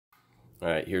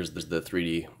Alright, here's the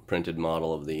 3D printed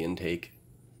model of the intake.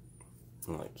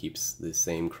 It keeps the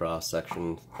same cross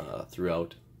section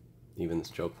throughout, even this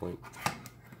choke point.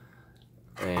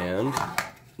 And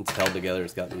it's held together.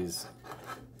 It's got these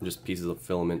just pieces of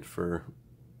filament for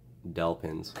dowel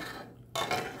pins.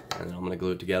 And I'm going to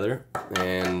glue it together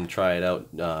and try it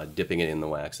out, dipping it in the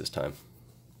wax this time.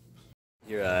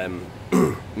 Here I'm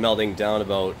melting down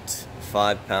about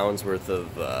 5 pounds worth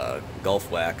of Gulf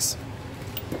wax.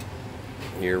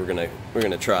 Here we're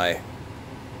gonna try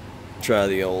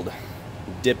the old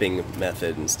dipping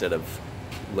method instead of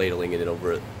ladling it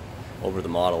over the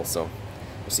model. So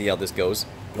we'll see how this goes.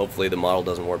 Hopefully the model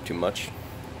doesn't warp too much.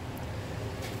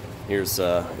 Here's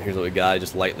what we got. I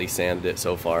just lightly sanded it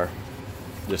so far,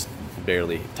 just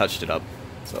barely touched it up.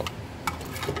 So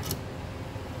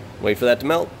wait for that to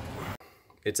melt.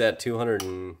 It's at 200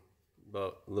 and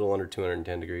about a little under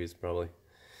 210 degrees probably.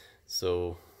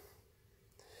 So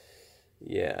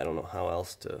yeah, I don't know how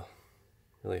else to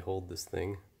really hold this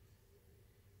thing.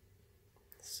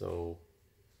 So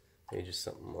maybe just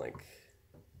something like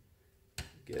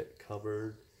get it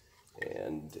covered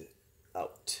and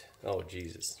out. Oh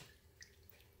Jesus.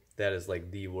 That is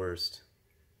like the worst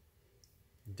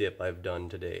dip I've done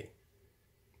today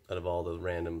out of all the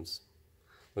randoms.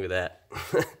 Look at that.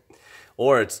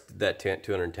 Or it's that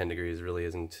 210 degrees really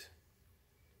isn't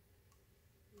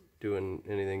doing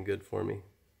anything good for me.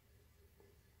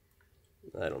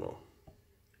 I don't know.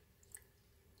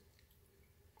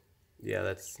 Yeah,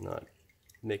 that's not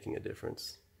making a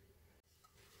difference.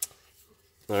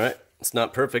 Alright, it's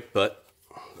not perfect, but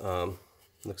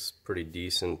looks pretty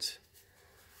decent.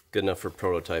 Good enough for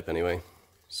prototype anyway.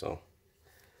 So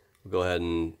we'll go ahead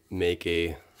and make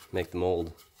the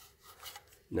mold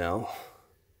now.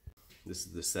 This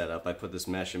is the setup. I put this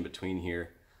mesh in between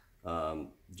here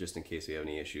just in case we have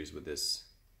any issues with this,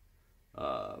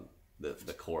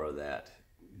 the core of that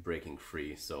breaking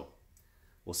free. So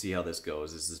we'll see how this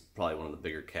goes. This is probably one of the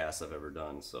bigger casts I've ever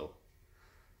done. So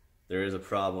there is a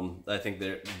problem. I think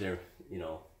they're you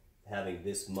know, having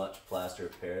this much plaster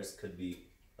of Paris could be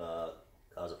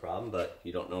cause a problem, but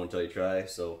you don't know until you try.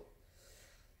 So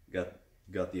got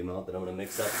the amount that I'm gonna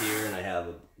mix up here, and I have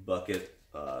a bucket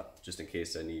just in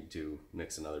case I need to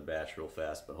mix another batch real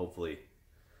fast. But hopefully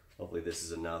this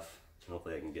is enough.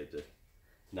 Hopefully I can get to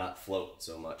not float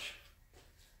so much.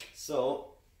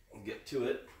 So I'll get to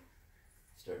it.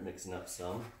 Start mixing up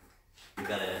some. We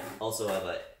gotta also have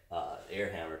a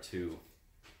air hammer too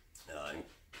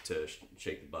to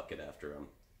shake the bucket after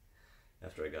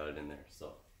I got it in there.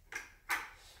 So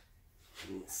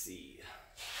let's see.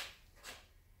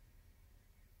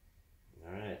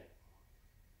 All right.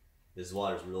 This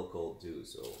water's real cold too,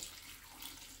 so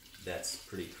that's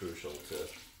pretty crucial to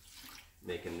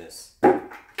making this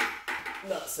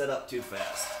not set up too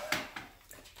fast.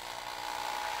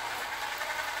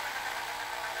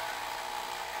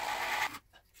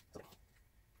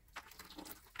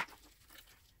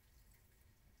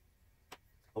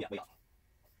 Oh yeah, wait up.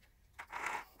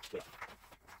 Wait up.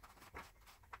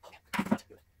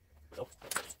 Oh,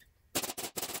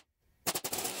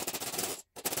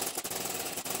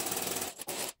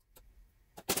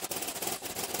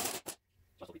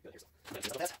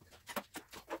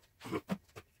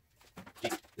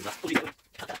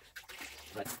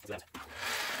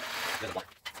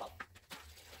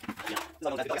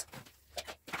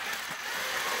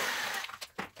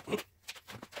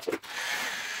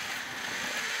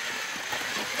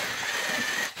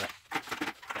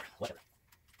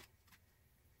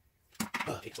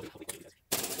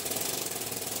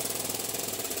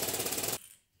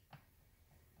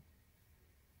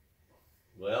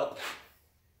 well,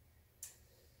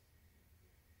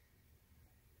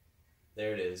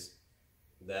 there it is.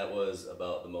 That was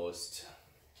about the most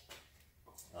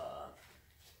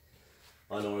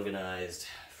unorganized,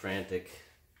 frantic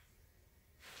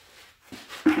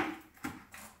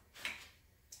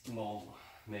mold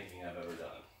making I've ever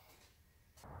done.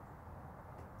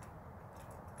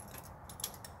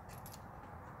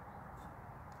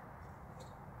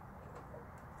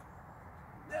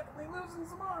 Definitely losing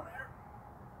some on there.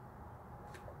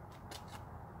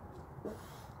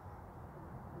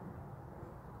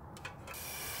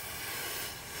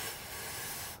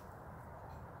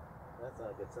 That's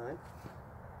not a good sign.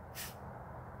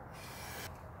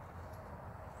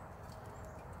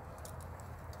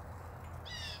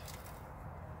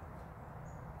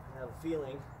 I have a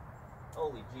feeling,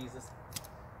 holy Jesus,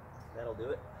 that'll do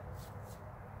it.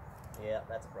 Yeah,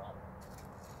 that's a problem.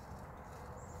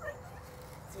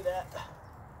 See that?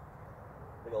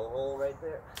 Big old hole right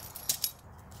there.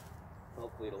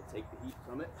 Hopefully it'll take the heat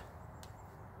from it.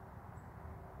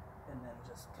 And then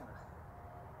just kind of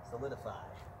solidify.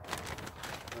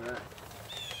 All right.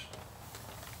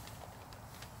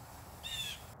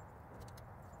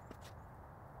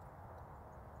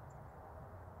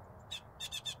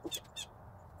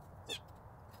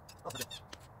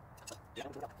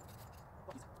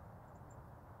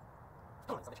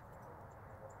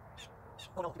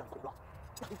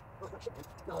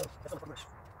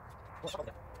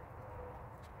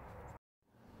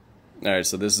 Alright,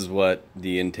 so this is what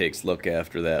the intakes look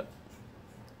after that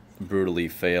brutally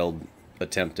failed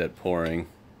attempt at pouring.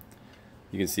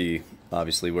 You can see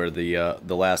obviously where the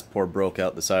last pour broke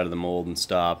out the side of the mold and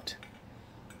stopped,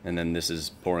 and then this is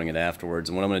pouring it afterwards.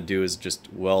 And what I'm going to do is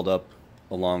just weld up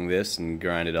along this and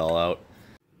grind it all out.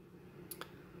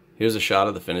 Here's a shot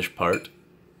of the finished part.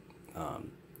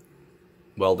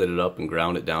 Welded it up and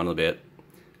ground it down a bit.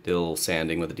 Did a little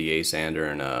sanding with a DA sander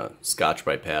and a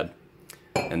Scotch-Brite pad.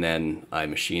 And then I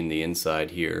machined the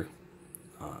inside here,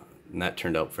 and that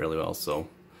turned out fairly well, so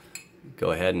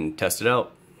go ahead and test it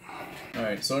out.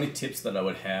 Alright, so any tips that I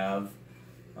would have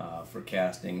for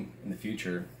casting in the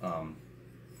future,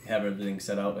 have everything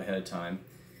set out ahead of time.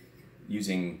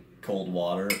 Using cold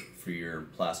water for your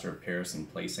plaster of Paris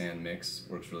and play sand mix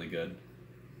works really good.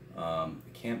 I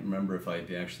can't remember if I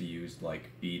actually used like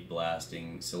bead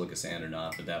blasting silica sand or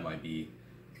not, but that might be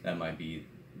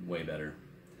way better.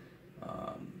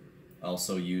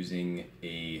 Also using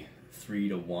a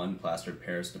 3-to-1 plaster of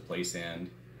Paris to play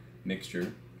sand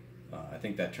mixture. I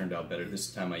think that turned out better. This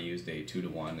time I used a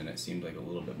 2-to-1 and it seemed like a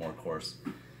little bit more coarse.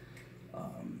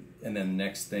 And then the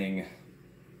next thing,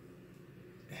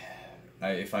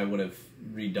 if I would have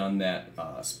redone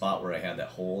that spot where I had that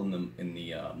hole in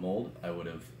the mold,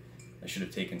 I should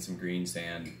have taken some green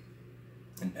sand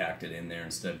and packed it in there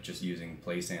instead of just using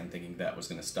play sand, thinking that was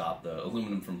going to stop the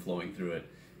aluminum from flowing through it,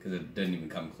 because it didn't even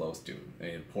come close to it.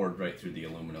 It poured right through the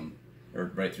aluminum, or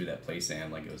right through that play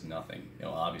sand like it was nothing. You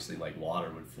know, obviously like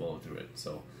water would flow through it.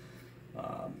 So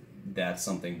that's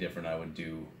something different I would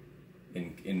do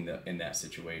in that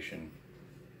situation.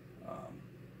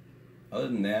 Other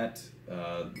than that,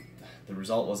 the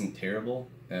result wasn't terrible.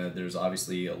 There's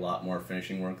obviously a lot more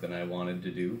finishing work than I wanted to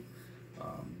do,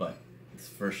 but it's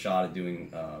the first shot at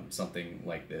doing something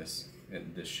like this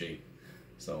in this shape.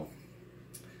 So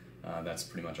that's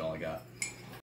pretty much all I got.